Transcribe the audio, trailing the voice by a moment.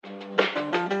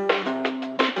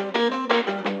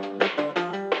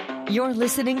You're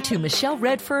listening to Michelle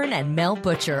Redfern and Mel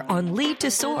Butcher on Lead to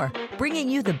Soar, bringing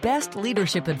you the best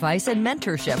leadership advice and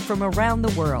mentorship from around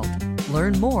the world.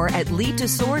 Learn more at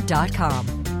leadtosoar.com.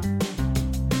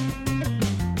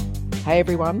 Hey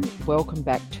everyone, welcome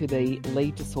back to the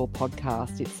Lead to Soar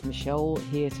podcast. It's Michelle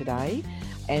here today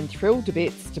and thrilled to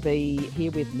bits to be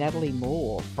here with Natalie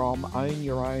Moore from Own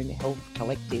Your Own Health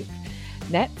Collective.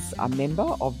 Nat's a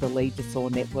member of the Lead to Soar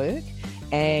network,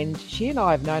 and she and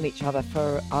I have known each other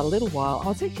for a little while. I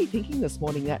was actually thinking this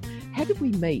morning that how did we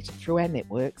meet through our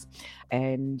networks?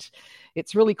 And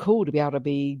it's really cool to be able to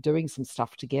be doing some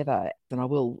stuff together. And I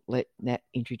will let Nat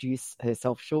introduce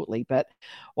herself shortly. But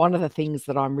one of the things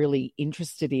that I'm really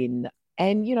interested in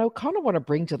and, kind of want to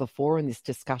bring to the fore in this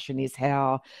discussion is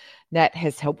how Nat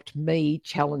has helped me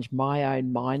challenge my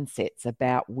own mindsets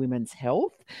about women's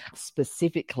health,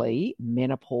 specifically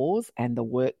menopause and the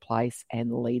workplace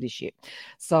and leadership.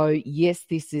 So, yes,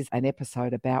 this is an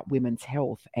episode about women's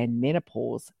health and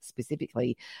menopause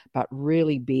specifically, but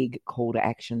really big call to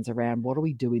actions around what do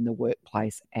we do in the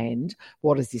workplace and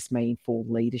what does this mean for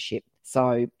leadership.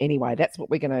 So anyway, that's what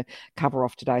we're going to cover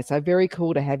off today. So very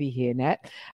cool to have you here,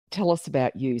 Nat. Tell us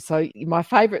about you. So my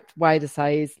favourite way to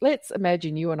say is, let's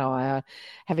imagine you and I are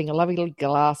having a lovely little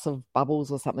glass of bubbles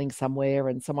or something somewhere,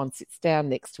 and someone sits down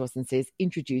next to us and says,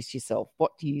 introduce yourself.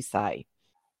 What do you say?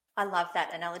 I love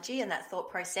that analogy and that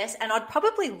thought process. And I'd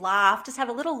probably laugh, just have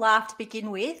a little laugh to begin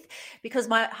with, because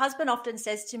my husband often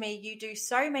says to me, you do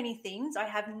so many things, I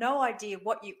have no idea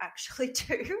what you actually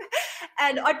do.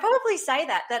 And I'd probably say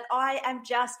that I am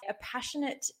just a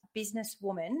passionate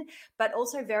businesswoman, but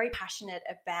also very passionate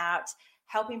about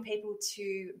helping people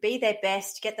to be their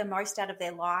best, get the most out of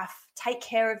their life, take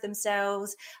care of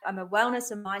themselves. I'm a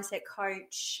wellness and mindset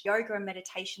coach, yoga and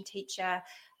meditation teacher,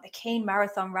 a keen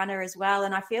marathon runner as well.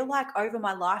 And I feel like over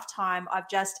my lifetime, I've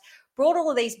just brought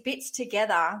all of these bits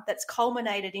together that's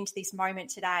culminated into this moment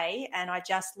today. And I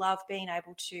just love being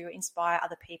able to inspire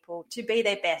other people to be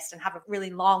their best and have a really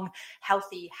long,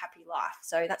 healthy, happy life.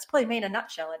 So that's probably me in a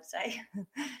nutshell, I'd say.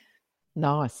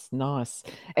 Nice.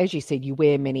 As you said, you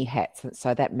wear many hats,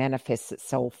 so that manifests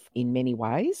itself in many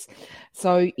ways.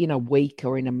 So in a week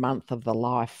or in a month of the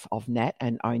life of Nat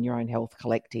and Own Your Own Health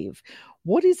Collective,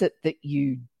 what is it that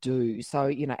you do? So,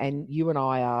 and you and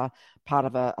I are part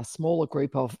of a smaller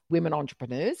group of women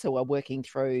entrepreneurs who are working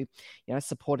through,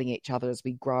 supporting each other as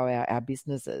we grow our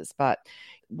businesses. But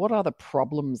what are the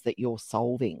problems that you're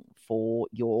solving for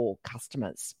your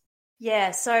customers?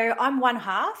 Yeah, so I'm one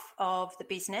half of the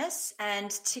business, and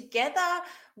together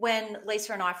when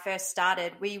Lisa and I first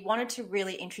started, we wanted to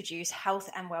really introduce health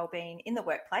and wellbeing in the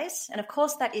workplace. And of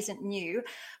course that isn't new,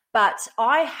 but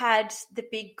I had the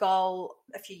big goal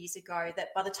a few years ago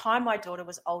that by the time my daughter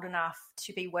was old enough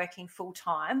to be working full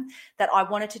time, that I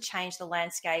wanted to change the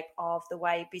landscape of the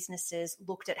way businesses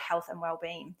looked at health and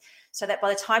wellbeing. So that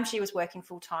by the time she was working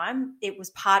full time, it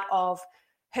was part of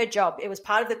her job. It was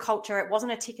part of the culture. It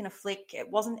wasn't a tick and a flick. It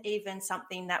wasn't even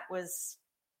something that was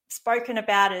spoken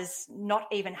about as not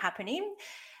even happening.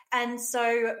 And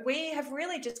so we have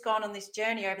really just gone on this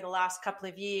journey over the last couple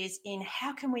of years in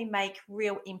how can we make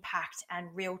real impact and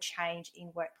real change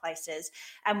in workplaces.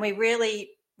 And we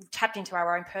really tapped into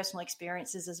our own personal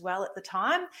experiences as well at the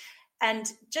time, and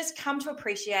just come to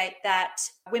appreciate that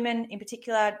women in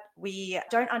particular, we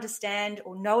don't understand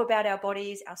or know about our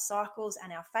bodies, our cycles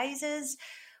and our phases.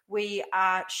 We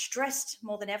are stressed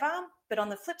more than ever, but on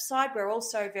the flip side, we're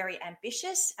also very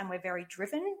ambitious and we're very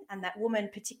driven. And that woman,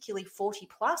 particularly 40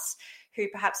 plus, who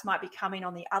perhaps might be coming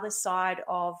on the other side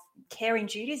of caring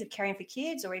duties, of caring for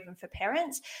kids or even for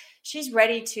parents, she's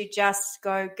ready to just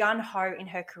go gung-ho in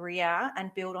her career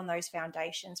and build on those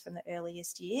foundations from the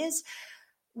earliest years.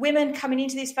 Women coming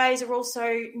into this phase are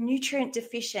also nutrient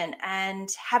deficient and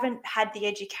haven't had the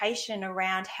education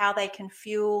around how they can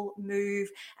fuel, move,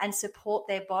 and support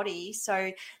their body so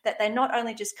that they're not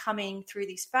only just coming through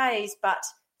this phase, but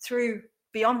through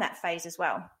beyond that phase as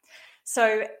well.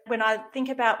 So when I think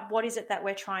about what is it that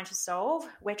we're trying to solve,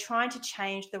 we're trying to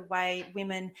change the way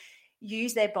women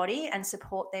use their body and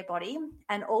support their body,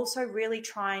 and also really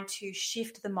trying to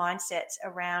shift the mindsets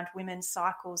around women's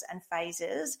cycles and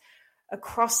phases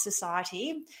across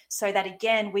society so that,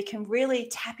 again, we can really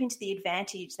tap into the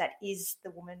advantage that is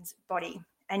the woman's body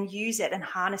and use it and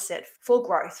harness it for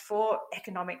growth, for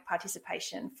economic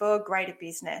participation, for greater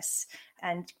business,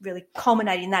 and really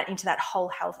culminating that into that whole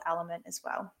health element as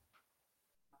well.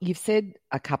 You've said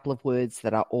a couple of words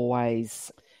that are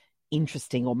always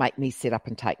interesting or make me sit up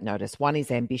and take notice. One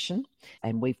is ambition,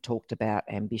 and we've talked about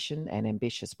ambition and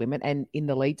ambitious women. And in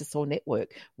the Lead to Soar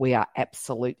network, we are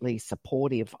absolutely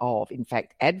supportive of, in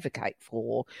fact, advocate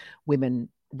for women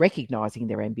recognizing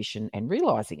their ambition and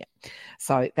realizing it.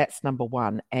 So that's number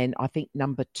one. And I think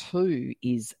number two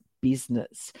is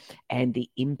business and the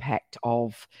impact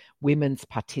of women's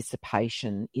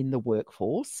participation in the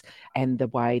workforce and the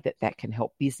way that that can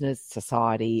help business,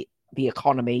 society, the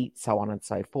economy, so on and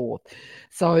so forth.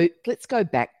 So let's go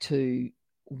back to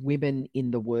women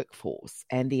in the workforce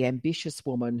and the ambitious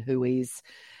woman who is,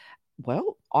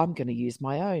 well, I'm going to use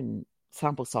my own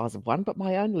sample size of one, but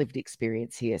my own lived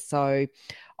experience here. So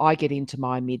I get into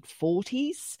my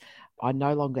mid-40s. I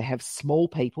no longer have small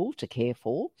people to care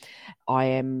for. I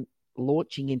am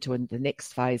launching into the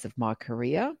next phase of my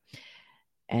career,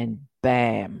 and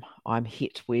bam, I'm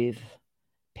hit with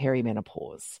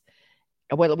perimenopause.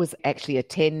 Well, it was actually a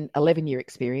 11-year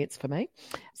experience for me.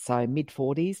 So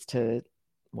mid-40s to,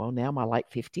 well, now my late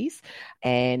 50s.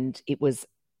 And it was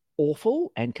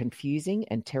awful and confusing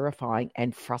and terrifying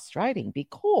and frustrating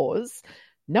because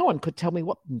no one could tell me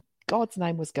what God's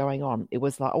name was going on. It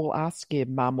was like, oh, ask your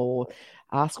mum or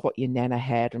ask what your nana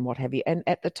had and what have you. And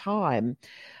at the time,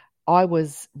 I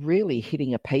was really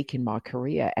hitting a peak in my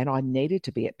career and I needed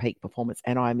to be at peak performance,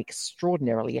 and I'm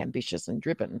extraordinarily ambitious and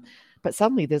driven. But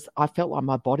suddenly I felt like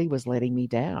my body was letting me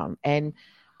down. And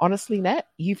honestly, Nat,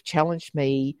 you've challenged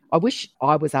me. I wish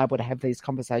I was able to have these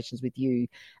conversations with you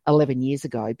 11 years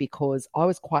ago, because I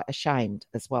was quite ashamed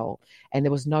as well. And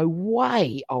there was no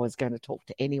way I was going to talk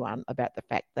to anyone about the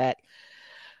fact that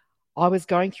I was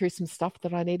going through some stuff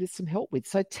that I needed some help with.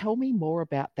 So tell me more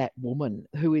about that woman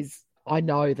who is, I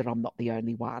know that I'm not the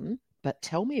only one, but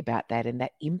tell me about that and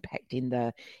that impact in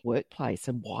the workplace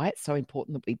and why it's so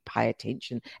important that we pay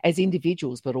attention as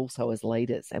individuals, but also as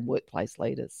leaders and workplace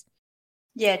leaders.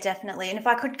 Yeah, definitely. And if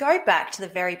I could go back to the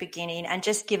very beginning and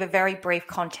just give a very brief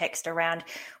context around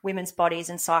women's bodies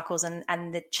and cycles and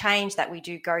the change that we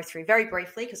do go through very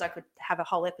briefly, because I could have a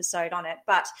whole episode on it.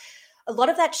 But a lot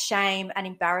of that shame and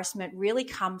embarrassment really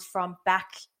comes from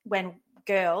back when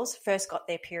girls first got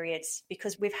their periods,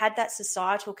 because we've had that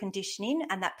societal conditioning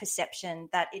and that perception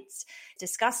that it's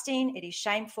disgusting, it is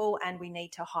shameful, and we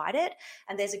need to hide it.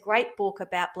 And there's a great book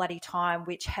about bloody time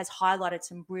which has highlighted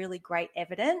some really great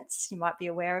evidence. You might be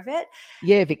aware of it.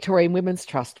 Yeah, Victorian Women's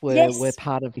Trust were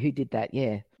part of who did that,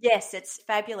 yeah. Yes, it's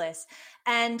fabulous.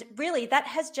 And really that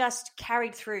has just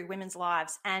carried through women's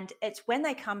lives. And it's when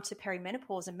they come to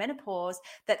perimenopause and menopause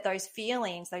that those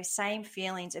feelings, those same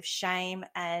feelings of shame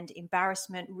and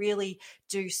embarrassment really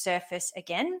do surface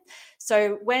again.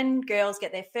 So when girls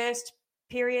get their first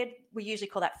period, we usually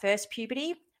call that first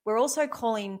puberty. We're also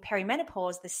calling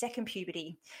perimenopause the second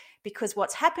puberty, because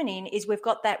what's happening is we've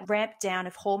got that ramp down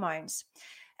of hormones.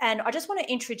 And I just want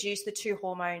to introduce the two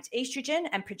hormones, estrogen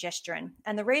and progesterone.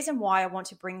 And the reason why I want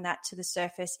to bring that to the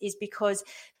surface is because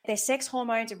they're sex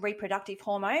hormones and reproductive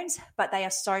hormones, but they are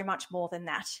so much more than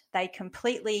that. They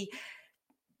completely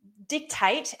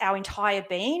dictate our entire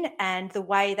being and the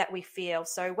way that we feel.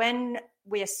 So when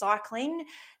we are cycling,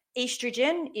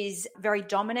 estrogen is very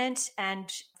dominant and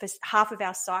for half of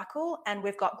our cycle, and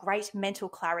we've got great mental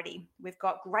clarity. We've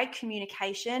got great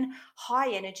communication,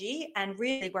 high energy, and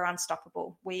really we're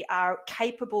unstoppable. We are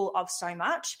capable of so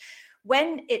much.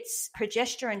 When it's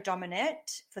progesterone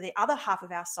dominant for the other half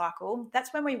of our cycle,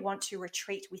 that's when we want to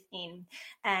retreat within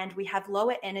and we have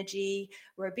lower energy,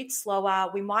 we're a bit slower,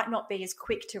 we might not be as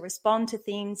quick to respond to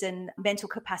things, and mental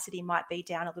capacity might be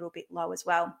down a little bit low as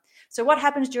well. So what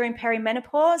happens during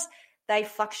perimenopause? They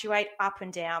fluctuate up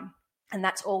and down. And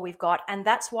that's all we've got. And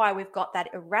that's why we've got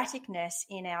that erraticness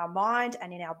in our mind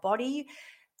and in our body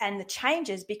and the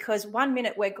changes, because 1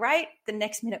 minute we're great, the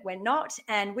next minute we're not,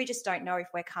 and we just don't know if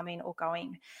we're coming or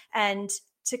going. And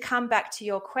to come back to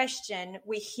your question,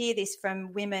 we hear this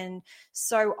from women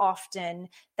so often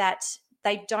that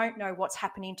they don't know what's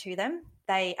happening to them.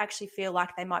 They actually feel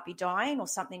like they might be dying or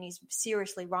something is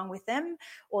seriously wrong with them,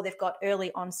 or they've got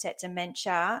early onset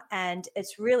dementia, and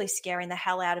it's really scaring the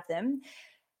hell out of them.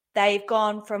 They've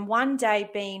gone from one day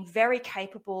being very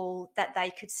capable that they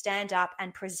could stand up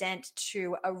and present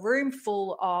to a room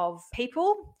full of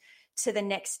people to the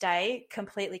next day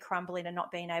completely crumbling and not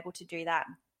being able to do that.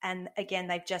 And again,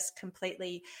 they've just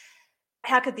completely,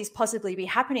 how could this possibly be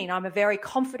happening? I'm a very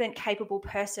confident, capable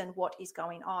person. What is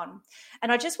going on?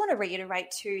 And I just want to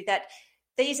reiterate too that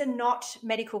these are not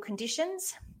medical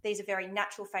conditions. These are very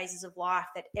natural phases of life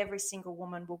that every single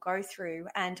woman will go through,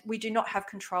 and we do not have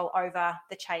control over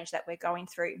the change that we're going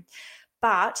through.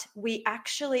 But we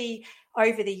actually,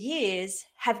 over the years,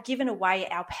 have given away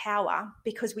our power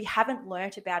because we haven't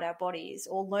learnt about our bodies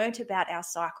or learnt about our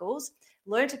cycles,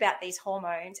 learnt about these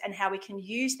hormones and how we can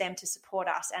use them to support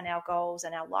us and our goals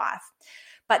and our life.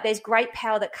 But there's great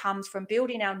power that comes from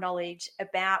building our knowledge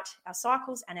about our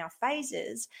cycles and our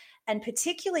phases, and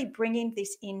particularly bringing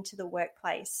this into the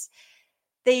workplace.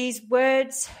 These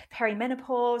words,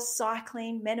 perimenopause,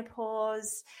 cycling,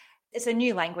 menopause, it's a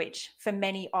new language for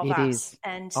many of It us. is.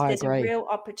 And I there's agree. a real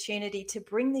opportunity to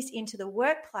bring this into the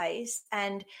workplace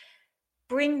and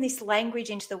bring this language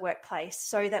into the workplace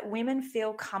so that women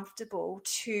feel comfortable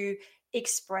to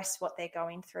express what they're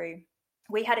going through.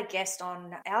 We had a guest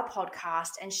on our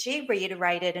podcast and she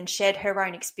reiterated and shared her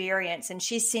own experience, and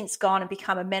she's since gone and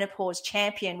become a menopause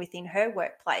champion within her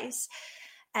workplace.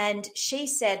 And she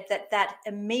said that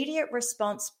immediate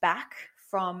response back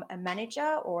from a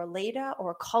manager or a leader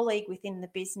or a colleague within the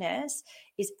business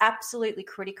is absolutely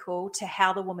critical to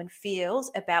how the woman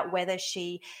feels about whether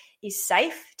she is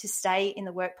safe to stay in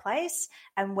the workplace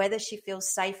and whether she feels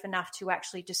safe enough to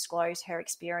actually disclose her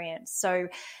experience. So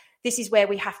this is where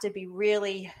we have to be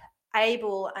really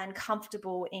able and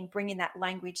comfortable in bringing that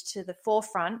language to the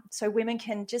forefront so women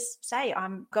can just say,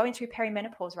 I'm going through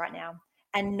perimenopause right now,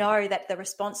 and know that the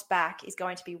response back is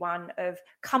going to be one of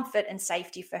comfort and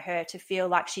safety for her to feel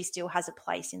like she still has a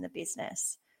place in the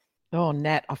business. Oh,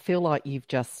 Nat, I feel like you've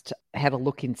just had a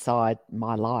look inside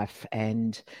my life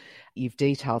and you've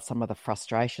detailed some of the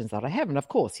frustrations that I have. And of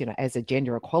course, as a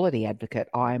gender equality advocate,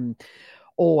 I'm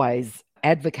always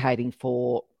advocating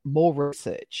for more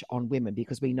research on women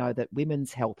because we know that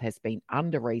women's health has been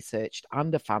under-researched,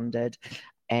 underfunded,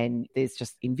 and there's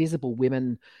just invisible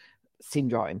women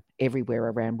syndrome everywhere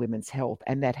around women's health.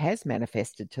 And that has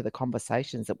manifested to the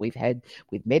conversations that we've had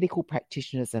with medical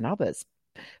practitioners and others.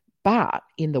 But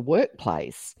in the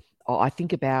workplace, I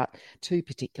think about two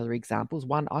particular examples.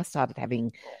 One, I started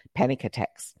having panic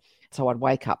attacks. So I'd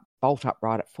wake up, bolt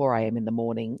upright at 4 a.m. in the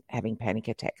morning, having panic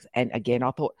attacks. And again,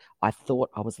 I thought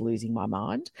I was losing my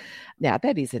mind. Now,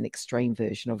 that is an extreme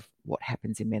version of what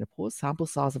happens in menopause. Sample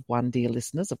size of one, dear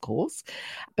listeners, of course.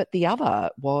 But the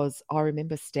other was I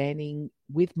remember standing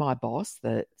with my boss,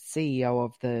 the CEO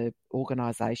of the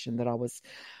organisation that I was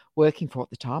working for at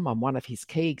the time. I'm one of his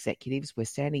key executives. We're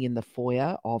standing in the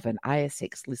foyer of an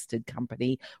ASX-listed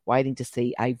company waiting to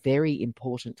see a very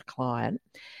important client.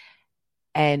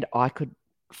 And I could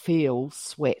feel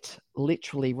sweat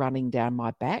literally running down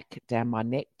my back, down my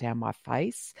neck, down my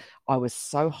face. I was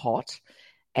so hot.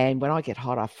 And when I get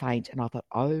hot, I faint. And I thought,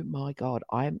 oh my God,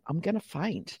 I'm going to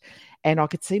faint. And I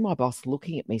could see my boss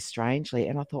looking at me strangely.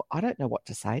 And I thought, I don't know what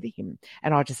to say to him.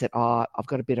 And I just said, I've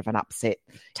got a bit of an upset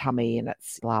tummy and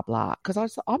it's blah, blah.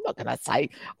 Because I'm not going to say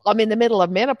I'm in the middle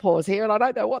of menopause here and I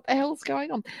don't know what the hell's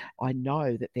going on. I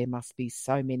know that there must be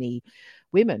so many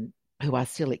women who are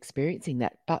still experiencing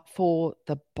that. But for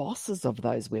the bosses of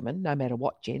those women, no matter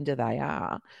what gender they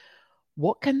are,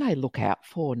 what can they look out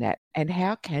for, Nat? And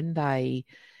how can they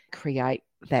create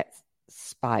that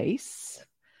space?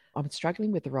 I'm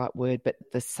struggling with the right word, but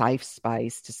the safe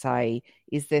space to say,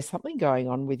 is there something going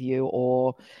on with you,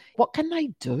 or what can they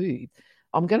do?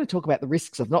 I'm going to talk about the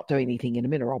risks of not doing anything in a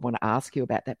minute. I want to ask you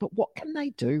about that, but what can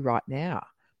they do right now?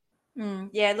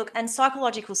 Yeah, look, and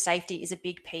psychological safety is a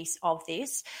big piece of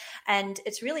this. And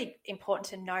it's really important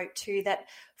to note too that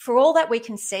for all that we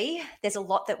can see, there's a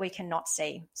lot that we cannot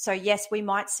see. So yes, we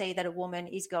might see that a woman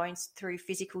is going through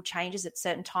physical changes at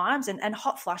certain times, and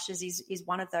hot flushes is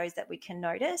one of those that we can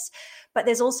notice. But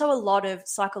there's also a lot of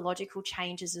psychological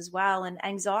changes as well, and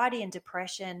anxiety and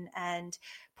depression and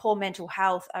poor mental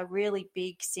health are really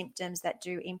big symptoms that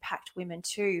do impact women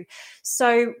too.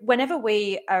 So whenever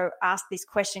we are asked this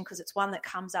question, because it's one that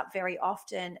comes up very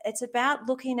often, it's about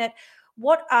looking at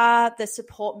what are the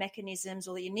support mechanisms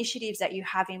or the initiatives that you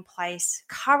have in place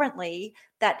currently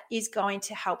that is going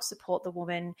to help support the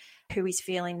woman who is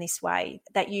feeling this way,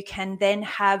 that you can then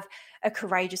have a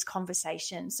courageous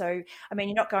conversation. So, I mean,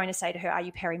 you're not going to say to her, are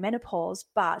you perimenopause?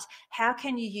 But how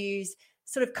can you use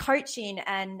sort of coaching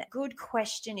and good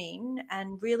questioning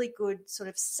and really good sort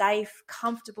of safe,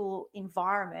 comfortable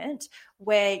environment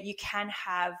where you can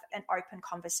have an open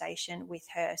conversation with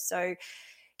her. So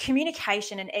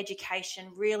communication and education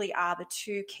really are the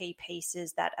two key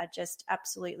pieces that are just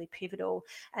absolutely pivotal.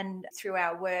 And through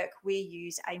our work, we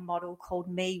use a model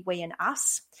called me, we, and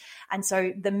us. And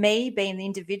so the me being the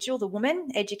individual, the woman,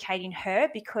 educating her,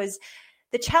 because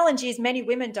the challenge is many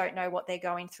women don't know what they're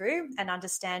going through and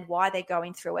understand why they're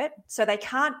going through it. So they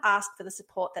can't ask for the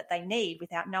support that they need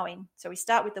without knowing. So we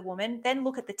start with the woman, then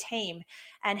look at the team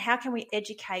and how can we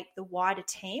educate the wider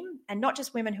team, and not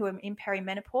just women who are in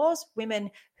perimenopause,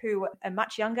 women who are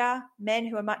much younger, men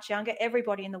who are much younger,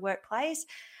 everybody in the workplace.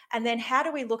 And then how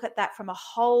do we look at that from a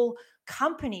whole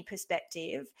company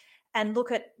perspective and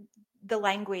look at the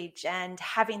language and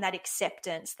having that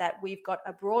acceptance that we've got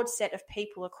a broad set of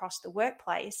people across the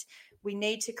workplace, we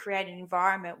need to create an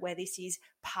environment where this is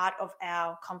part of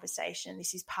our conversation,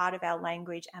 this is part of our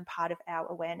language and part of our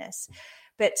awareness.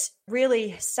 But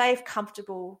really safe,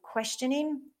 comfortable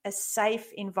questioning, a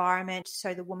safe environment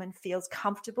so the woman feels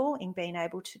comfortable in being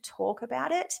able to talk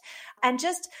about it, and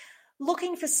just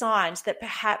looking for signs that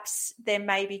perhaps there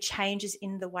may be changes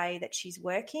in the way that she's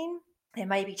working. There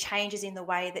may be changes in the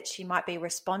way that she might be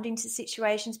responding to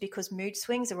situations, because mood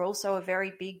swings are also a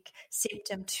very big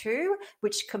symptom too,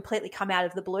 which completely come out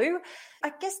of the blue.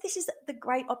 I guess this is the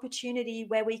great opportunity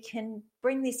where we can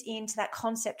bring this into that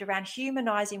concept around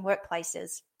humanizing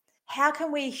workplaces. How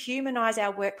can we humanize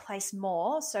our workplace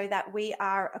more so that we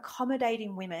are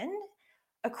accommodating women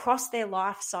across their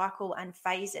life cycle and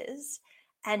phases,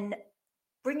 and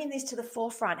bringing this to the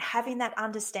forefront, having that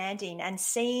understanding and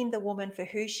seeing the woman for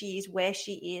who she is, where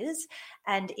she is,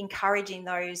 and encouraging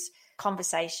those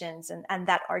conversations and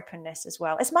that openness as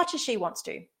well, as much as she wants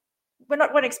to. We're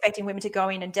not expecting women to go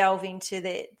in and delve into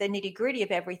the nitty-gritty of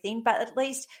everything, but at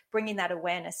least bringing that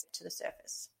awareness to the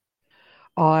surface.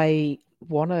 I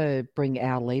want to bring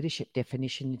our leadership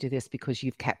definition into this because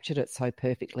you've captured it so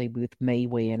perfectly with me,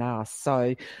 we and us.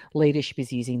 So leadership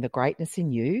is using the greatness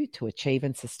in you to achieve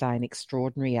and sustain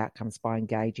extraordinary outcomes by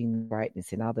engaging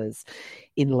greatness in others.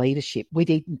 In leadership, we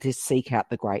need to seek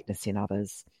out the greatness in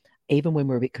others, even when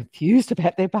we're a bit confused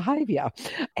about their behaviour.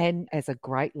 And as a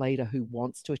great leader who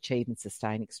wants to achieve and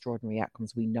sustain extraordinary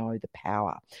outcomes, we know the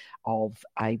power of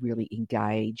a really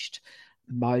engaged,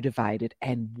 motivated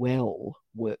and well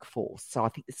workforce. So I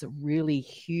think it's a really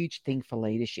huge thing for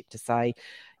leadership to say,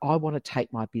 I want to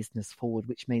take my business forward,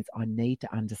 which means I need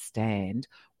to understand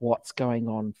what's going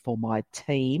on for my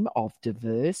team of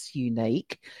diverse,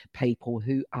 unique people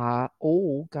who are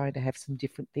all going to have some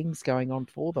different things going on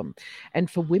for them. And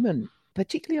for women,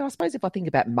 particularly, I suppose, if I think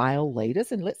about male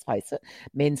leaders, and let's face it,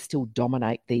 men still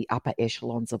dominate the upper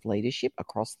echelons of leadership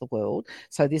across the world.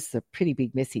 So this is a pretty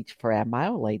big message for our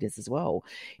male leaders as well.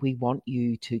 We want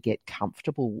you to get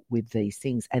comfortable with these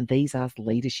things, and these are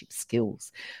leadership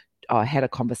skills. I had a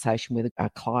conversation with a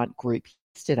client group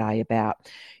yesterday about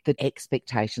the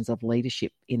expectations of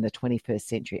leadership in the 21st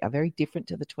century are very different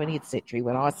to the 20th century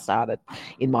when I started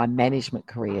in my management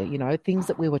career. You know, things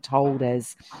that we were told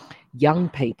as young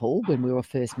people when we were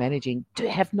first managing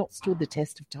have not stood the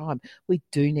test of time. We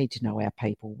do need to know our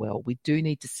people well. We do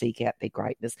need to seek out their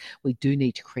greatness. We do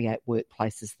need to create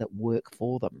workplaces that work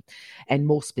for them. And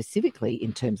more specifically,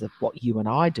 in terms of what you and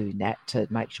I do, Nat, to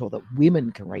make sure that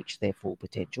women can reach their full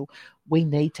potential, we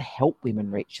need to help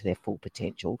women reach their full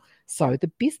potential so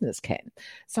the business can.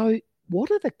 So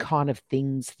what are the kind of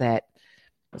things that,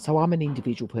 so I'm an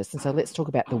individual person, so let's talk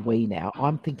about the we now.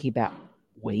 I'm thinking about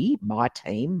we, my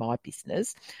team, my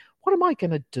business. What am I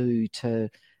going to do to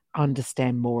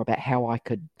understand more about how I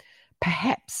could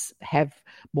perhaps have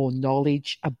more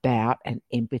knowledge about and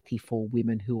empathy for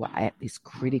women who are at this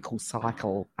critical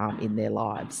cycle in their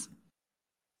lives?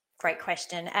 Great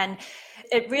question. And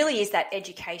it really is that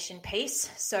education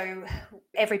piece. So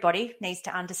everybody needs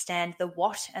to understand the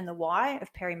what and the why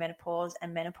of perimenopause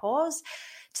and menopause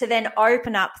to then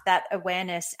open up that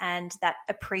awareness and that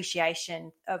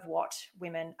appreciation of what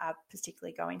women are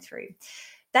particularly going through.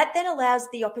 That then allows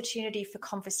the opportunity for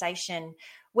conversation.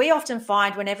 We often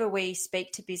find whenever we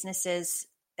speak to businesses,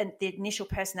 and the initial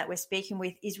person that we're speaking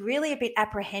with is really a bit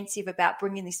apprehensive about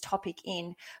bringing this topic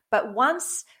in. But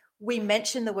once we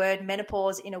mention the word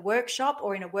menopause in a workshop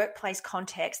or in a workplace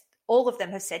context, all of them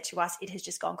have said to us, it has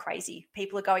just gone crazy.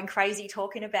 People are going crazy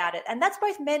talking about it. And that's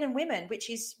both men and women, which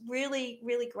is really,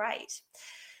 really great.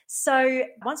 So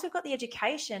once we've got the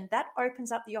education, that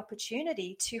opens up the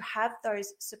opportunity to have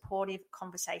those supportive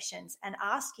conversations and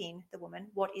asking the woman,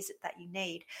 what is it that you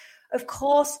need? Of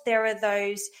course, there are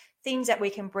those things that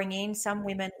we can bring in. Some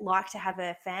women like to have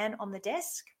a fan on the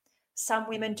desk. Some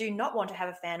women do not want to have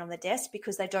a fan on the desk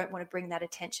because they don't want to bring that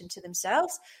attention to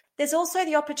themselves. There's also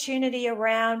the opportunity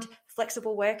around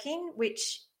flexible working,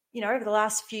 which, you know, over the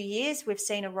last few years, we've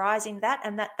seen a rise in that,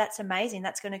 and that's amazing.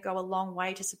 That's going to go a long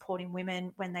way to supporting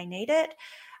women when they need it.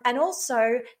 And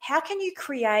also, how can you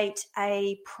create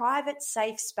a private,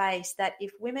 safe space that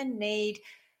if women need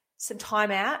some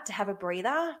time out to have a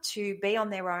breather, to be on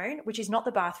their own, which is not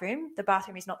the bathroom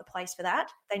is not the place for that.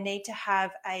 They need to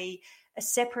have a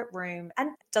separate room, and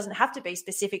it doesn't have to be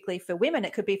specifically for women.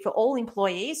 It could be for all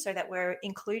employees so that we're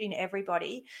including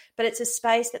everybody, but it's a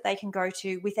space that they can go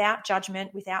to without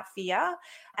judgment, without fear,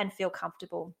 and feel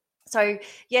comfortable. So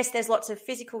yes, there's lots of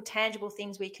physical, tangible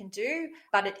things we can do,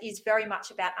 but it is very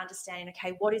much about understanding,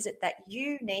 okay, what is it that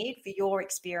you need for your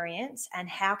experience, and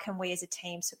how can we as a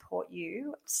team support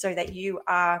you so that you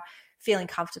are feeling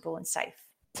comfortable and safe?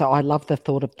 So I love the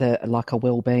thought of like a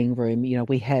wellbeing room. You know,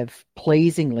 we have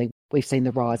pleasingly, we've seen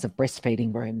the rise of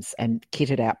breastfeeding rooms and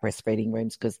kitted out breastfeeding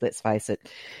rooms, because let's face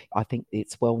it, I think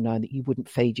it's well known that you wouldn't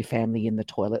feed your family in the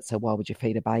toilet. So why would you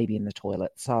feed a baby in the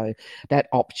toilet? So that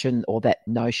option, or that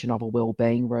notion of a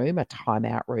wellbeing room, a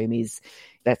timeout room,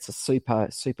 that's a super,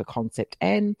 super concept.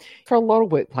 And for a lot of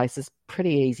workplaces,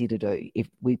 pretty easy to do if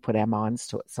we put our minds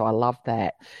to it. So I love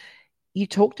that. You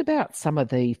talked about some of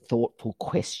the thoughtful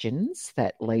questions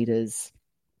that leaders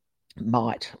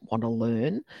might want to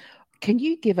learn. Can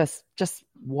you give us just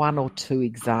one or two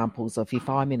examples of, if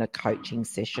I'm in a coaching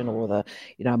session or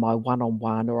my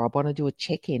one-on-one, or I want to do a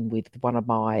check-in with one of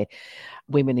my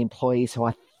women employees who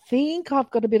I think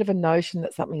I've got a bit of a notion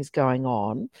that something's going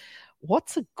on,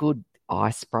 what's a good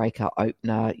icebreaker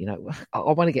opener? I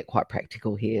want to get quite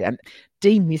practical here and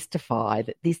demystify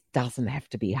that this doesn't have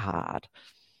to be hard.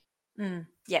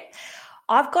 Yeah.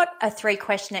 I've got a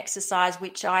 3-question exercise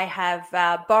which I have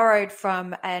borrowed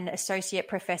from an associate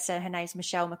professor. Her name's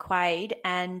Michelle McQuaid,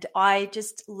 and I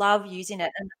just love using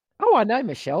it. Oh, I know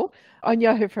Michelle. I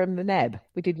know her from the NAB.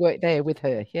 We did work there with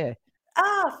her, yeah.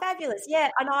 Oh, fabulous.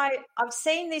 Yeah. And I've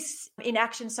seen this in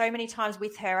action so many times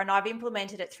with her, and I've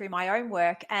implemented it through my own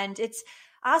work. And it's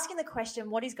asking the question,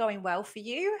 what is going well for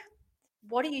you?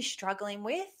 What are you struggling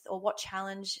with, or what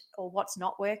challenge or what's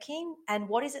not working? And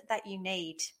what is it that you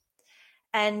need?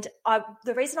 And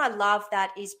the reason I love that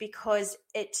is because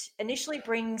it initially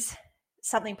brings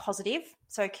something positive.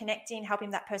 So connecting,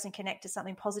 helping that person connect to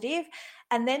something positive,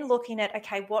 and then looking at,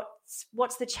 okay,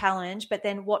 what's the challenge, but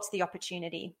then what's the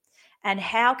opportunity? And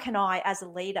how can I, as a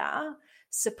leader,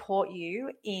 support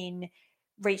you in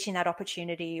reaching that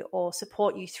opportunity, or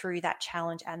support you through that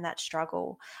challenge and that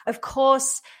struggle? Of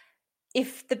course,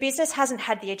 if the business hasn't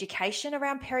had the education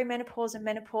around perimenopause and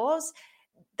menopause,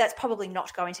 that's probably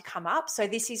not going to come up. So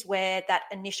this is where that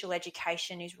initial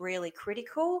education is really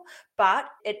critical, but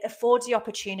it affords the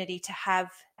opportunity to have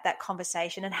that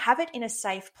conversation and have it in a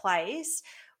safe place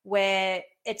where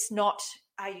it's not,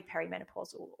 are you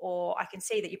perimenopausal? Or I can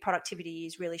see that your productivity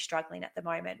is really struggling at the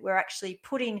moment. We're actually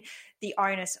putting the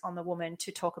onus on the woman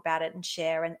to talk about it and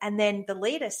share. And then the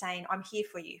leader saying, I'm here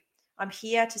for you. I'm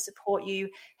here to support you.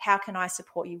 How can I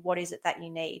support you? What is it that you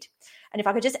need? And if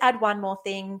I could just add one more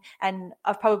thing, and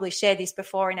I've probably shared this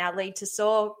before in our Lead to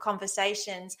Soar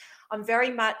conversations, I'm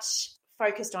very much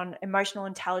focused on emotional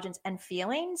intelligence and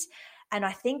feelings. And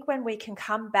I think when we can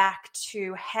come back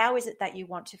to, how is it that you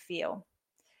want to feel?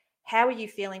 How are you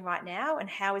feeling right now? And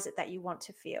how is it that you want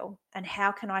to feel? And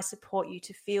how can I support you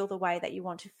to feel the way that you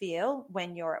want to feel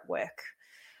when you're at work?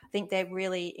 I think they're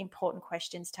really important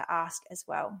questions to ask as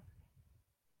well.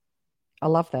 I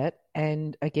love that.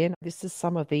 And again, this is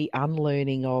some of the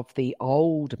unlearning of the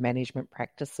old management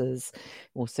practices,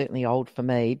 well, certainly old for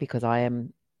me because I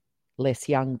am less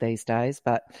young these days,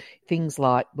 but things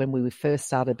like when we first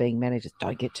started being managers,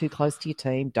 don't get too close to your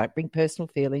team, don't bring personal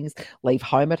feelings, leave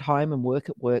home at home and work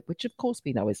at work, which of course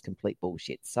we know is complete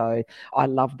bullshit. So I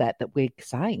love that we're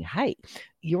saying, hey,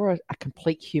 you're a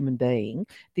complete human being.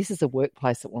 This is a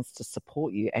workplace that wants to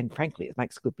support you. And frankly, it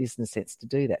makes good business sense to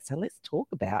do that. So let's talk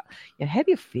about, how do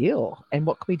you feel and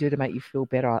what can we do to make you feel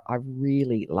better? I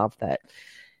really love that.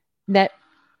 Nat,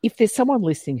 if there's someone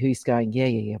listening who's going,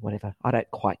 yeah, whatever, I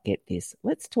don't quite get this,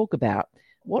 let's talk about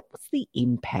what's the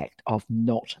impact of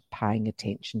not paying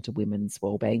attention to women's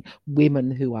wellbeing, women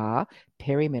who are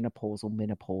perimenopausal,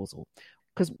 menopausal.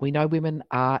 Because we know women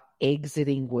are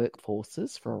exiting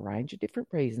workforces for a range of different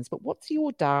reasons, but what's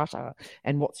your data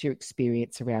and what's your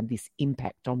experience around this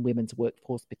impact on women's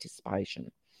workforce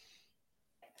participation?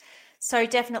 So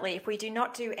definitely, if we do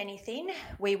not do anything,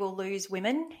 we will lose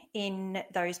women in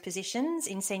those positions,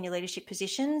 in senior leadership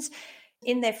positions,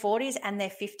 in their 40s and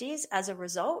their 50s as a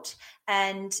result.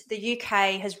 And the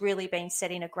UK has really been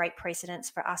setting a great precedence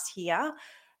for us here.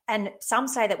 And some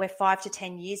say that we're 5 to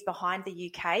 10 years behind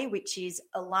the UK, which is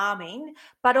alarming,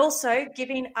 but also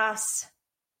giving us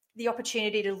the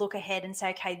opportunity to look ahead and say,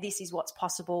 okay, this is what's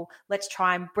possible. Let's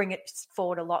try and bring it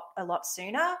forward a lot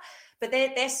sooner. But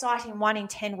they're citing 1 in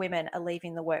 10 women are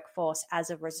leaving the workforce as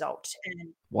a result.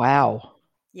 And wow.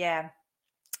 Yeah,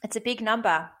 it's a big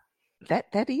number.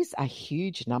 That is a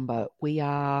huge number. We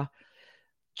are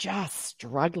just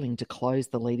struggling to close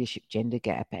the leadership gender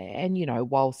gap. And,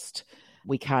 whilst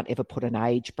we can't ever put an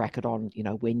age bracket on,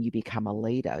 when you become a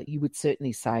leader. You would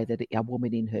certainly say that a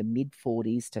woman in her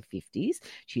mid-40s to 50s,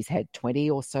 she's had 20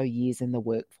 or so years in the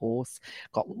workforce,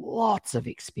 got lots of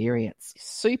experience,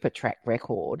 super track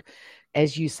record,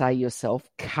 as you say yourself,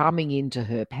 coming into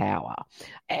her power.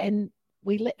 And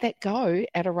we let that go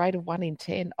at a rate of 1 in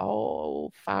 10.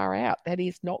 Oh, far out. That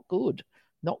is not good.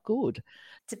 Not good.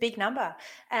 It's a big number.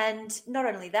 And not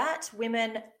only that,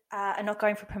 women are not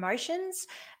going for promotions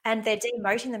and they're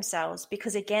demoting themselves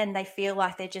because, again, they feel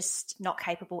like they're just not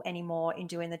capable anymore in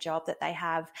doing the job that they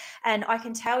have. And I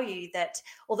can tell you that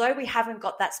although we haven't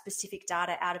got that specific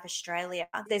data out of Australia,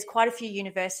 there's quite a few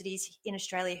universities in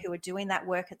Australia who are doing that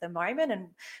work at the moment. And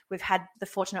we've had the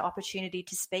fortunate opportunity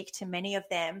to speak to many of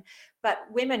them. But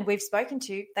women we've spoken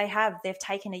to, they've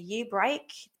taken a year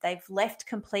break, they've left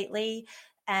completely,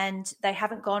 and they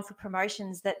haven't gone for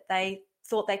promotions that they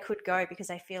thought they could go because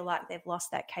they feel like they've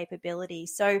lost that capability.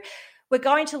 So we're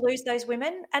going to lose those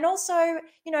women. And also,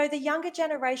 the younger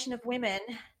generation of women,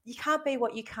 you can't be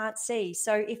what you can't see.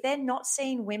 So if they're not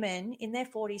seeing women in their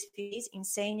 40s, 50s in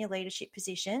senior leadership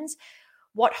positions,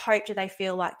 what hope do they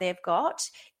feel like they've got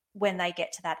when they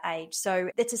get to that age?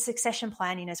 So it's a succession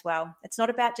planning as well. It's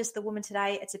not about just the woman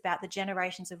today. It's about the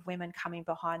generations of women coming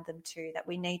behind them too, that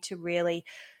we need to really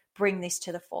bring this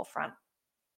to the forefront.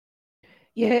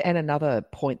 Yeah, and another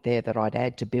point there that I'd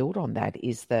add to build on that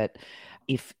is that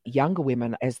if younger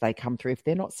women, as they come through, if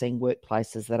they're not seeing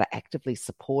workplaces that are actively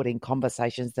supporting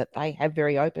conversations that they have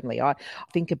very openly. I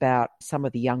think about some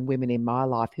of the young women in my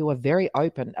life who are very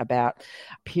open about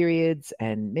periods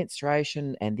and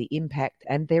menstruation and the impact,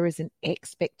 and there is an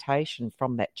expectation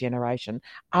from that generation,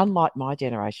 unlike my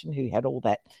generation who had all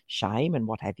that shame and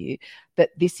what have you,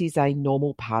 that this is a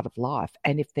normal part of life.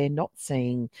 And if they're not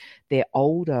seeing their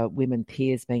older women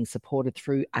peers being supported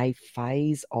through a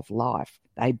phase of life,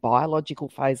 a biological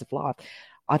phase of life,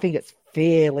 I think it's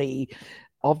fairly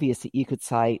obvious that you could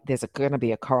say there's going to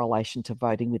be a correlation to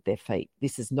voting with their feet.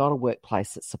 This is not a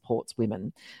workplace that supports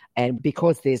women. And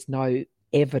because there's no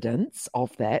evidence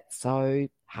of that, so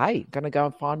hey, going to go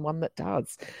and find one that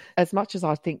does. As much as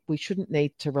I think we shouldn't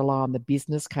need to rely on the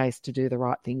business case to do the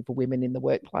right thing for women in the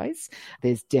workplace,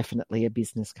 there's definitely a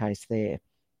business case there.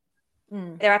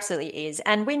 There absolutely is.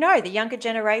 And we know the younger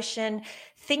generation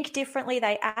think differently,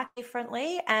 they act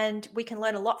differently, and we can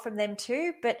learn a lot from them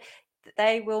too, but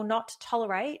they will not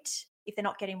tolerate if they're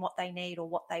not getting what they need or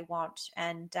what they want.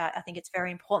 And I think it's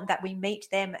very important that we meet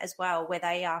them as well where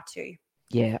they are too.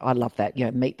 Yeah, I love that.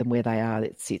 Meet them where they are.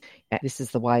 That's it. This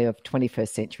is the way of 21st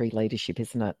century leadership,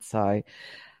 isn't it? So,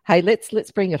 hey,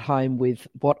 let's bring it home with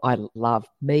what I love.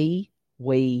 Me,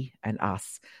 we, and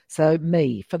us. So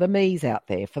me, for the me's out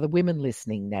there, for the women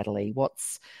listening, Natalie,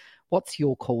 what's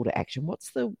your call to action?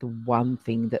 What's the one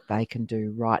thing that they can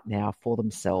do right now for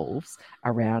themselves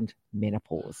around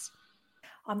menopause?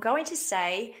 I'm going to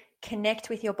say connect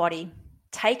with your body.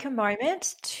 Take a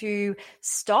moment to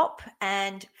stop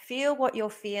and feel what you're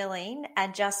feeling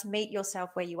and just meet yourself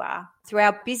where you are. Through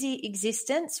our busy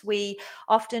existence, we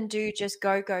often do just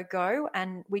go, go, go,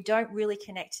 and we don't really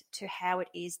connect to how it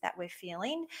is that we're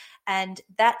feeling. And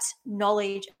that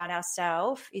knowledge about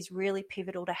ourselves is really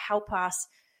pivotal to help us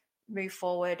move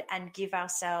forward and give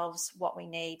ourselves what we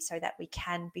need so that we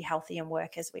can be healthy and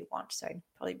work as we want. So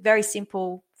probably very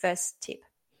simple first tip.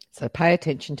 So pay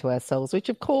attention to ourselves, which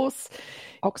of course,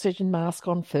 oxygen mask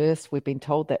on first. We've been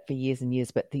told that for years and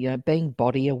years, but being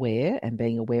body aware and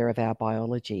being aware of our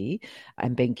biology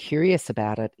and being curious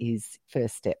about it is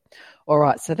first step. All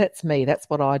right, so that's me. That's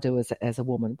what I do as a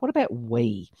woman. What about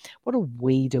we? What do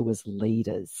we do as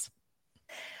leaders?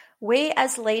 We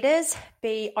as leaders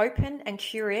be open and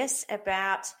curious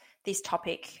about this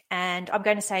topic. And I'm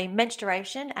going to say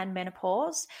menstruation and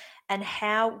menopause and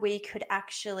how we could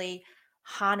actually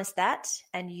harness that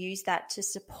and use that to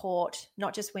support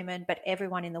not just women, but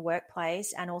everyone in the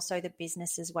workplace and also the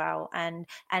business as well. And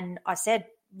I said,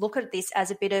 look at this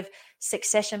as a bit of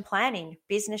succession planning,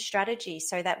 business strategy,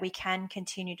 so that we can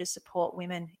continue to support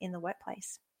women in the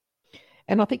workplace.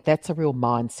 And I think that's a real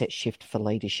mindset shift for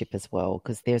leadership as well,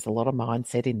 because there's a lot of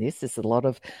mindset in this. There's a lot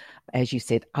of, as you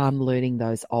said, unlearning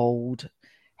those old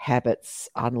habits,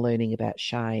 unlearning about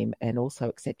shame, and also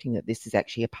accepting that this is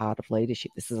actually a part of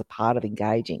leadership. This is a part of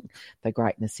engaging the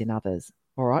greatness in others.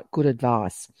 All right, good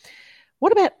advice.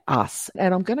 What about us?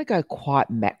 And I'm going to go quite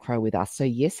macro with us. So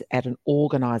yes, at an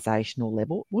organisational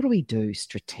level, what do we do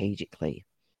strategically?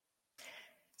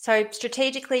 So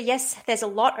strategically, yes, there's a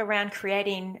lot around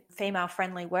creating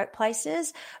female-friendly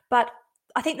workplaces, but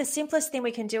I think the simplest thing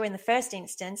we can do in the first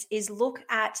instance is look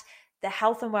at the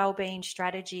health and wellbeing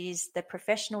strategies, the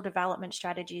professional development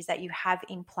strategies that you have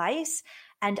in place,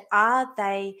 and are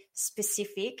they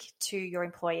specific to your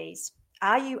employees?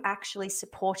 Are you actually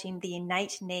supporting the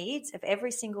innate needs of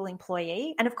every single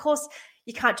employee? And of course,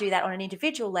 you can't do that on an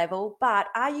individual level, but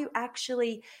are you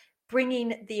actually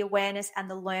bringing the awareness and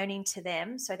the learning to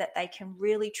them so that they can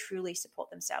really, truly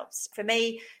support themselves? For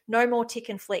me, no more tick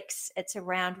and flicks. It's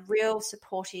around real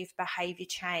supportive behavior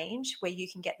change where you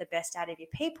can get the best out of your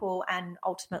people and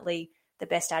ultimately the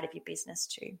best out of your business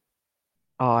too.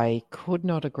 I could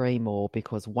not agree more,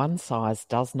 because one size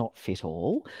does not fit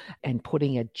all, and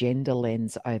putting a gender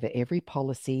lens over every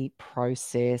policy,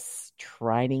 process,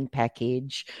 training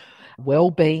package,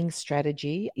 wellbeing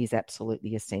strategy is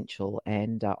absolutely essential.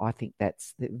 And I think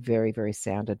that's very, very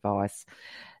sound advice.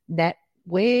 Nat,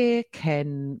 where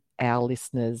can our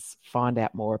listeners find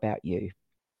out more about you?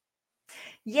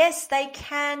 Yes, they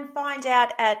can find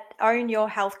out at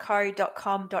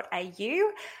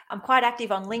ownyourhealthco.com.au. I'm quite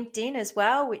active on LinkedIn as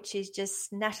well, which is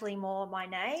just Natalie Moore, my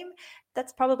name.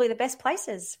 That's probably the best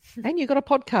places. And you've got a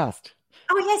podcast.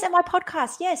 Oh, yes, and my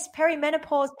podcast, yes,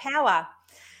 Perimenopause Power.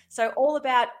 So all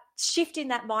about shifting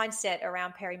that mindset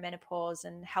around perimenopause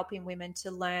and helping women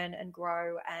to learn and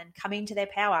grow and come into their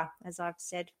power, as I've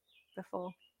said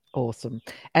before. Awesome.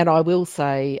 And I will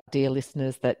say, dear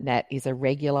listeners, that Nat is a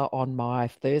regular on my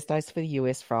Thursdays for the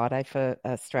US, Friday for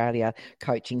Australia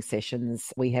coaching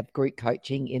sessions. We have group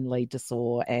coaching in Lead to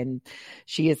Soar, and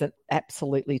she is an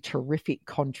absolutely terrific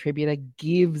contributor,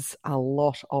 gives a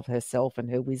lot of herself and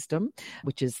her wisdom,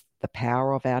 which is the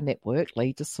power of our network,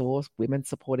 Lead to Soar, Women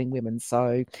Supporting Women.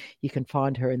 So you can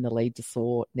find her in the Lead to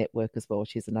Soar network as well.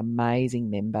 She's an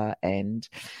amazing member, and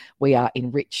we are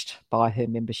enriched by her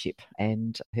membership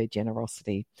and her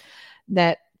generosity.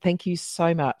 Nat, thank you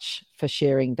so much for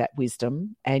sharing that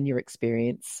wisdom and your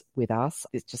experience with us.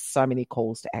 There's just so many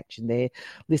calls to action there.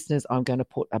 Listeners, I'm going to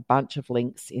put a bunch of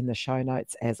links in the show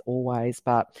notes as always,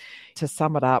 but to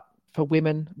sum it up, for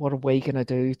women, what are we going to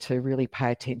do to really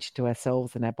pay attention to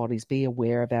ourselves and our bodies, be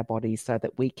aware of our bodies so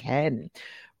that we can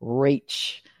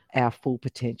reach our full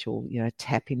potential,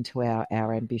 tap into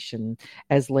our ambition.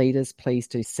 As leaders, please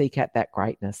do seek out that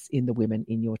greatness in the women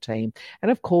in your team. And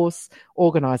of course,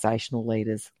 organisational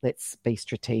leaders, let's be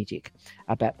strategic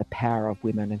about the power of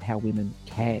women and how women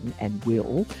can and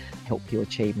will help you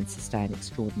achieve and sustain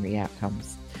extraordinary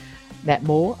outcomes. Nat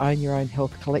Moore, Own Your Own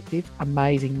Health Collective,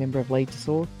 amazing member of Lead to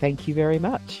Soar. Thank you very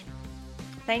much.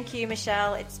 Thank you,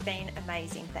 Michelle. It's been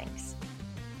amazing. Thanks.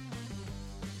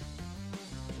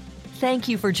 Thank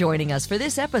you for joining us for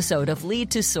this episode of Lead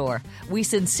to Soar. We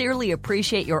sincerely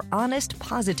appreciate your honest,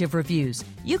 positive reviews.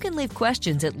 You can leave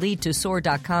questions at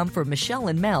leadtosoar.com for Michelle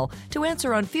and Mel to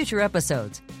answer on future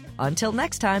episodes. Until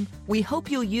next time, we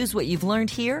hope you'll use what you've learned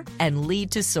here and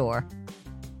lead to soar.